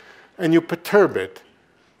 and you perturb it,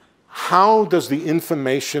 how does the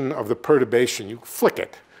information of the perturbation, you flick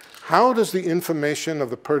it, how does the information of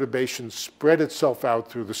the perturbation spread itself out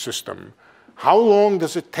through the system? How long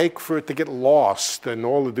does it take for it to get lost in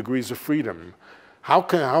all the degrees of freedom? How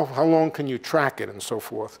long can you track it, and so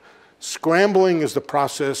forth? Scrambling is the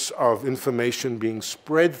process of information being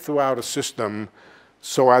spread throughout a system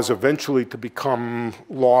so as eventually to become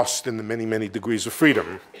lost in the many, many degrees of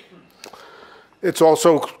freedom. It's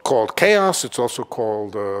also called chaos. It's also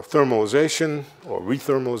called thermalization or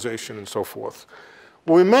rethermalization and so forth.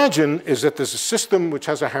 What we imagine is that there's a system which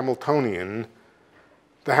has a Hamiltonian.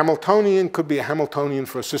 The Hamiltonian could be a Hamiltonian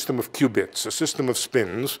for a system of qubits, a system of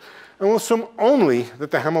spins. And we'll assume only that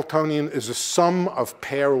the Hamiltonian is a sum of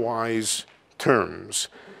pairwise terms.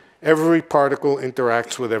 Every particle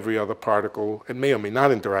interacts with every other particle. It may or may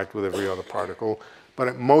not interact with every other particle, but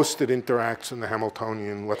at most it interacts in the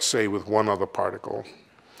Hamiltonian, let's say, with one other particle.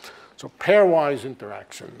 So pairwise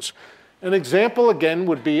interactions. An example, again,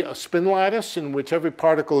 would be a spin lattice in which every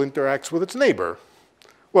particle interacts with its neighbor.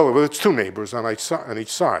 Well, with its two neighbors on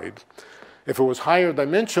each side. If it was higher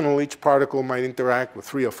dimensional, each particle might interact with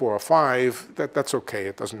 3 or 4 or 5. That's okay,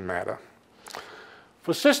 it doesn't matter.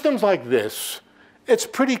 For systems like this, it's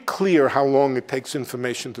pretty clear how long it takes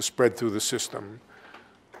information to spread through the system.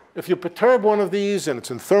 If you perturb one of these and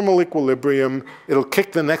it's in thermal equilibrium, it'll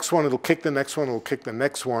kick the next one, it'll kick the next one, it'll kick the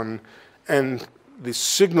next one, and the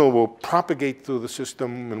signal will propagate through the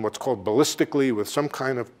system in what's called ballistically with some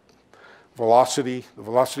kind of velocity. The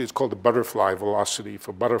velocity is called the butterfly velocity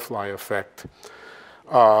for butterfly effect.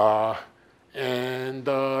 It'll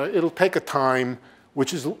take a time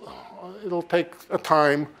which is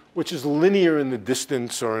linear in the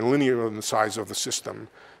distance or linear in the size of the system.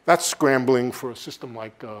 That's scrambling for a system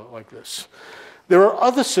like this. There are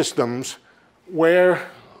other systems where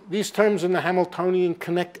these terms in the Hamiltonian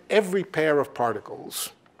connect every pair of particles.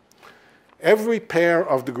 Every pair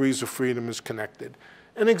of degrees of freedom is connected.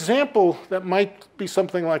 An example that might be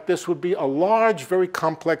something like this would be a large, very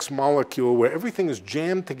complex molecule where everything is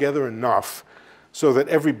jammed together enough so that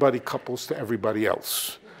everybody couples to everybody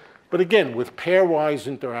else. But again, with pairwise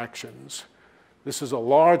interactions. This is a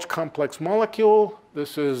large, complex molecule.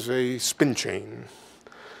 This is a spin chain.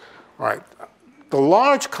 All right. The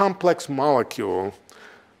large, complex molecule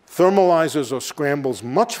thermalizes or scrambles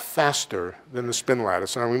much faster than the spin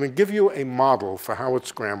lattice. And I'm going to give you a model for how it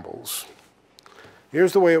scrambles.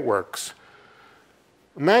 Here's the way it works.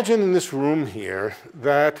 Imagine in this room here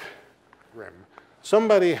that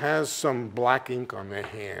somebody has some black ink on their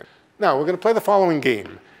hand. Now, we're going to play the following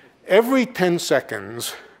game. Every 10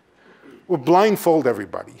 seconds, we'll blindfold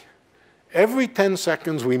everybody. Every 10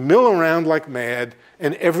 seconds, we mill around like mad,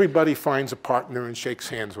 and everybody finds a partner and shakes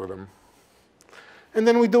hands with them. And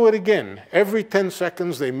then we do it again. Every 10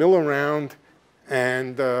 seconds, they mill around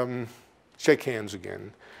and shake hands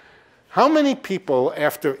again. How many people,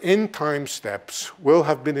 after n time steps, will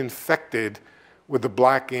have been infected with the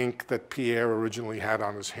black ink that Pierre originally had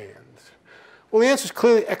on his hands? Well, the answer is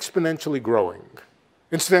clearly exponentially growing.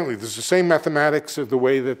 Incidentally, this is the same mathematics of the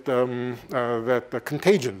way that, that the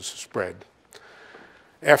contagions spread.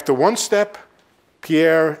 After one step,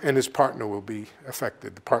 Pierre and his partner will be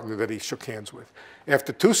affected, the partner that he shook hands with.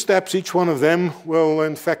 After 2 steps, each one of them will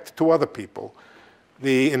infect 2 other people.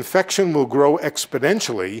 The infection will grow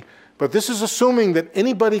exponentially, but this is assuming that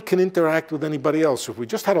anybody can interact with anybody else. If we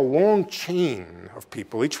just had a long chain of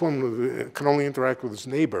people, each one can only interact with his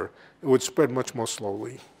neighbor, it would spread much more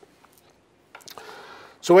slowly.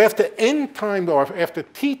 So after n time, or after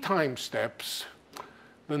t time steps,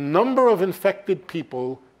 the number of infected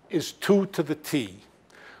people is 2 to the t.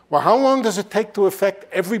 Well, how long does it take to affect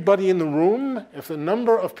everybody in the room? If the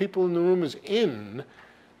number of people in the room is n,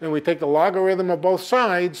 then we take the logarithm of both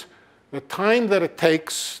sides. The time that it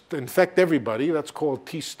takes to infect everybody, that's called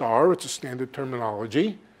t star, it's a standard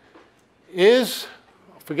terminology, is,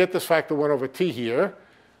 forget this factor 1 over t here,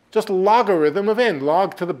 just logarithm of n,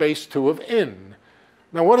 log to the base 2 of n.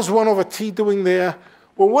 Now, what is 1 over t doing there?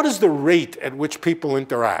 Well, what is the rate at which people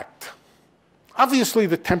interact? Obviously,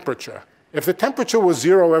 the temperature. If the temperature was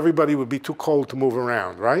 0, everybody would be too cold to move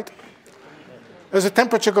around, right? As the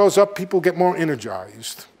temperature goes up, people get more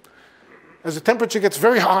energized. As the temperature gets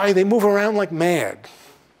very high, they move around like mad.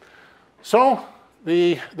 So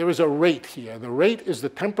there is a rate here. The rate is the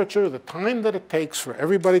temperature, the time that it takes for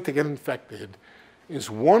everybody to get infected is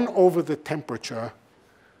 1 over the temperature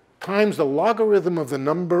times the logarithm of the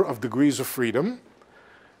number of degrees of freedom.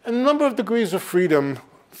 And the number of degrees of freedom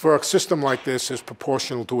for a system like this is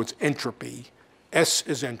proportional to its entropy. S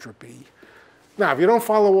is entropy. Now, if you don't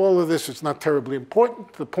follow all of this, it's not terribly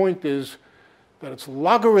important. The point is that it's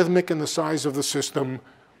logarithmic in the size of the system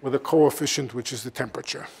with a coefficient, which is the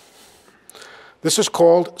temperature. This is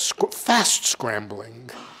called fast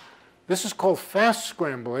scrambling. This is called fast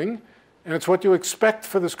scrambling, and it's what you expect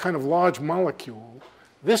for this kind of large molecule.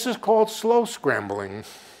 This is called slow scrambling.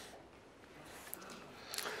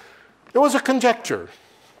 There was a conjecture.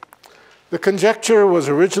 The conjecture was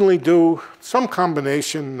originally due some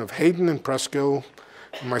combination of Hayden and Preskill,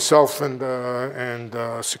 myself and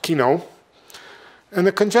Sakino. And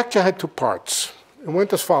the conjecture had 2 parts. It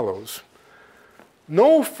went as follows.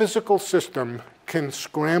 No physical system can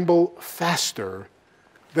scramble faster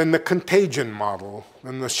than the contagion model,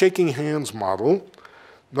 than the shaking hands model.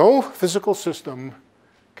 No physical system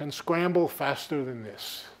can scramble faster than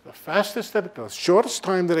this. The fastest that it does, shortest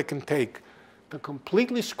time that it can take to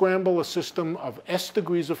completely scramble a system of s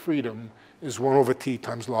degrees of freedom is 1 over t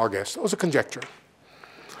times log s. That was a conjecture.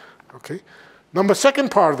 Okay. Second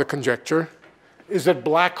part of the conjecture is that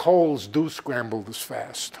black holes do scramble this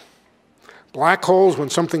fast. Black holes, when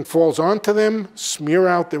something falls onto them, smear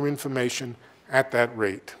out their information at that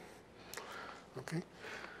rate. Okay.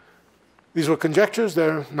 These were conjectures.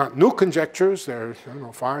 They're not new conjectures. They're, I don't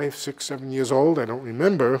know, 5, 6, 7 years old. I don't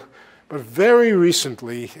remember. But very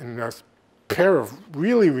recently, in a pair of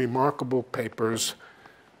really remarkable papers,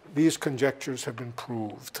 these conjectures have been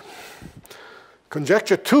proved.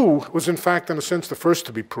 Conjecture 2 was, in fact, in a sense, the first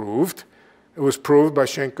to be proved. It was proved by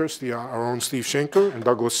Schenker, our own Steve Schenker, and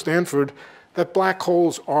Douglas Stanford, that black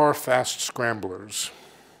holes are fast scramblers,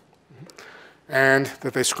 and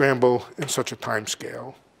that they scramble in such a time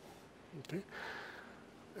scale. Okay.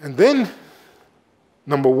 And then,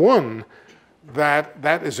 number 1,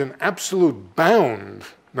 that is an absolute bound.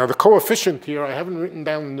 Now, the coefficient here, I haven't written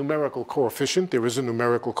down the numerical coefficient. There is a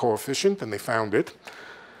numerical coefficient, and they found it.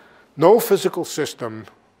 No physical system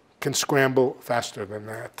can scramble faster than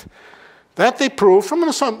that. That they proved from an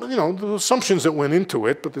the assumptions that went into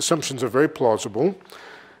it, but the assumptions are very plausible.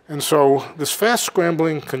 And so this fast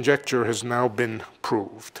scrambling conjecture has now been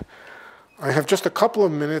proved. I have just a couple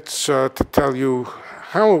of minutes to tell you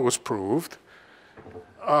how it was proved.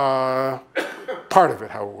 Part of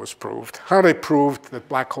it, how it was proved. How they proved that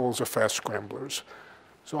black holes are fast scramblers.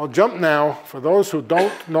 So I'll jump now. For those who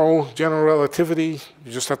don't know general relativity,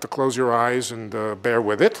 you just have to close your eyes and bear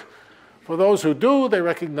with it. For those who do, they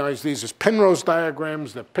recognize these as Penrose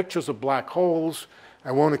diagrams. They're pictures of black holes.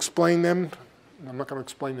 I won't explain them. I'm not going to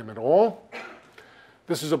explain them at all.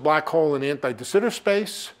 This is a black hole in anti-de Sitter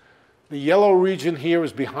space. The yellow region here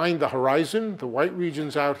is behind the horizon. The white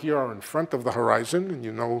regions out here are in front of the horizon,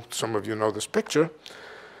 and some of you know this picture.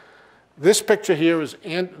 This picture here is,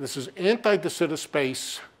 this is anti-de Sitter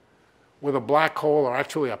space with a black hole, or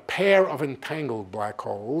actually a pair of entangled black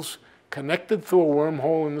holes, connected through a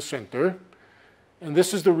wormhole in the center. And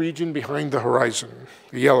this is the region behind the horizon,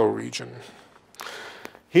 the yellow region.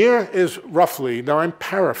 Here is roughly, now I'm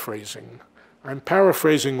paraphrasing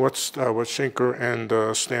what Schenker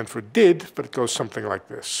and Stanford did, but it goes something like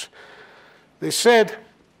this. They said,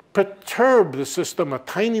 perturb the system a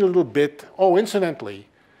tiny little bit. Oh, incidentally,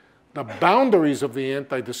 the boundaries of the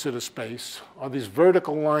anti-de Sitter space are these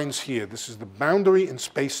vertical lines here. This is the boundary in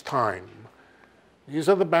space-time. These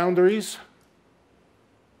are the boundaries.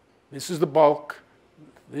 This is the bulk.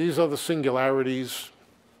 These are the singularities,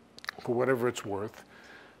 for whatever it's worth.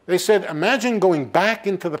 They said, imagine going back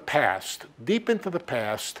into the past, deep into the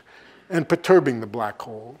past, and perturbing the black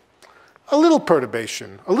hole. A little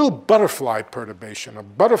perturbation, a little butterfly perturbation. A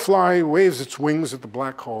butterfly waves its wings at the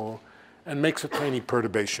black hole and makes a tiny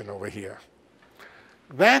perturbation over here.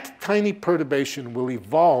 That tiny perturbation will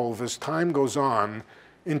evolve as time goes on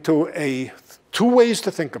into two ways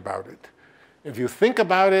to think about it. If you think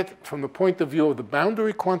about it from the point of view of the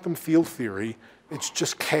boundary quantum field theory, it's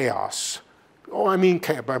just chaos. Oh, I mean,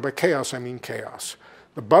 by chaos, I mean chaos.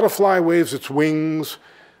 The butterfly waves its wings.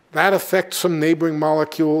 That affects some neighboring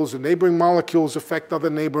molecules. The neighboring molecules affect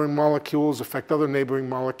other neighboring molecules, affect other neighboring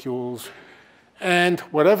molecules. And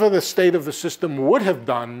whatever the state of the system would have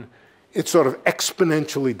done, it sort of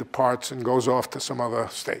exponentially departs and goes off to some other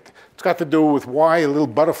state. It's got to do with why a little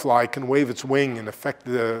butterfly can wave its wing and affect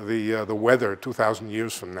the weather 2,000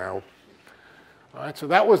 years from now. All right, so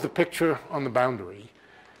that was the picture on the boundary.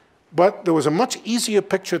 But there was a much easier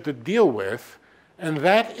picture to deal with, and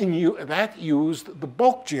that used the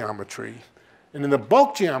bulk geometry. And in the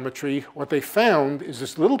bulk geometry, what they found is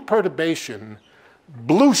this little perturbation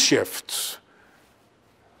blue shifts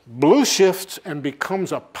and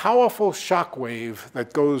becomes a powerful shock wave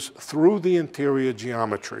that goes through the interior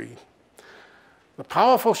geometry. The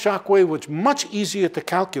powerful shock wave was much easier to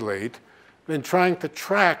calculate than trying to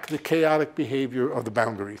track the chaotic behavior of the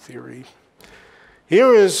boundary theory.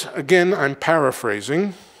 Here is, again, I'm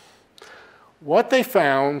paraphrasing. What they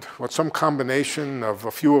found, what some combination of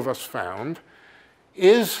a few of us found,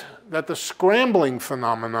 is that the scrambling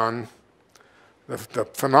phenomenon, the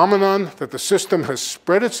phenomenon that the system has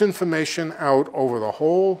spread its information out over the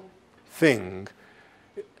whole thing,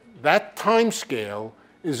 that time scale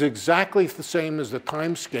is exactly the same as the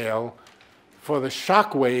time scale for the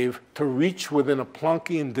shock wave to reach within a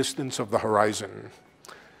Planckian distance of the horizon.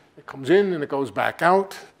 It comes in and it goes back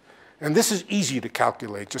out. And this is easy to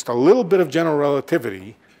calculate. Just a little bit of general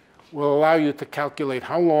relativity will allow you to calculate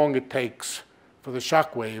how long it takes for the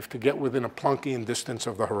shock wave to get within a Planckian distance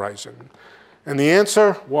of the horizon. And the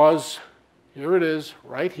answer was, here it is,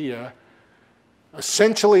 right here,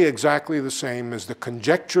 essentially exactly the same as the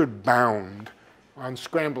conjectured bound on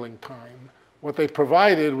scrambling time. What they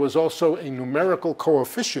provided was also a numerical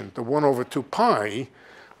coefficient, the 1/2 pi,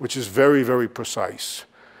 which is very, very precise.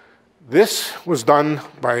 This was done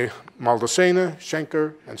by Maldacena,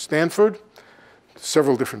 Schenker, and Stanford,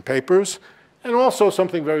 several different papers, and also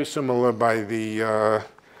something very similar by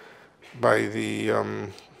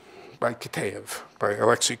Kitaev, by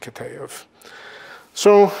Alexei Kitaev.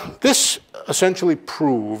 So this essentially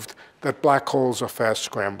proved that black holes are fast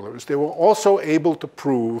scramblers. They were also able to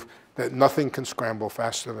prove that nothing can scramble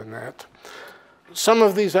faster than that. Some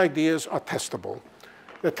of these ideas are testable.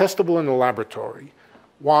 They're testable in the laboratory.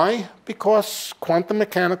 Why? Because quantum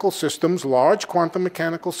mechanical systems, large quantum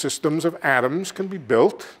mechanical systems of atoms can be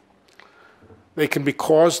built. They can be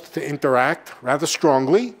caused to interact rather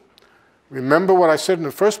strongly. Remember what I said in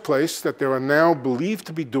the first place, that there are now believed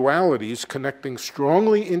to be dualities connecting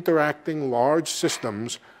strongly interacting large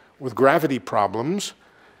systems with gravity problems.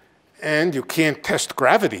 And you can't test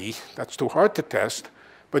gravity, that's too hard to test,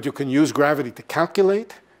 but you can use gravity to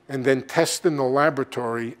calculate and then test in the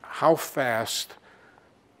laboratory how fast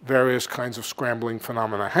various kinds of scrambling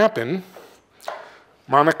phenomena happen.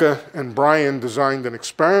 Monica and Brian designed an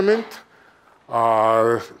experiment.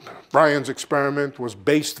 Brian's experiment was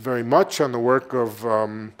based very much on the work of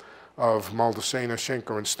Maldacena,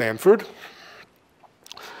 Schenker, and Stanford.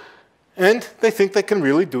 And they think they can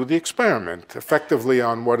really do the experiment effectively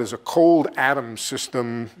on what is a cold atom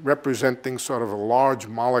system representing sort of a large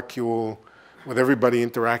molecule with everybody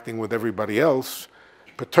interacting with everybody else,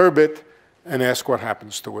 perturb it, and ask what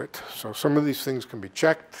happens to it. So some of these things can be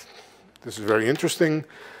checked. This is very interesting.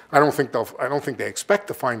 I don't think they expect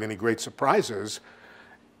to find any great surprises.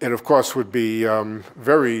 It, of course, would be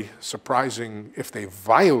very surprising if they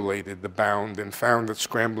violated the bound and found that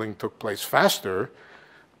scrambling took place faster.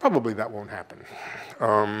 Probably that won't happen.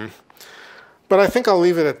 But I think I'll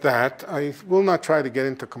leave it at that. I will not try to get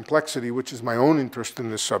into complexity, which is my own interest in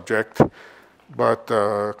this subject, but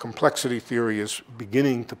complexity theory is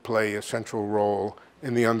beginning to play a central role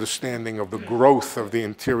in the understanding of the growth of the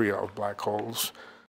interior of black holes.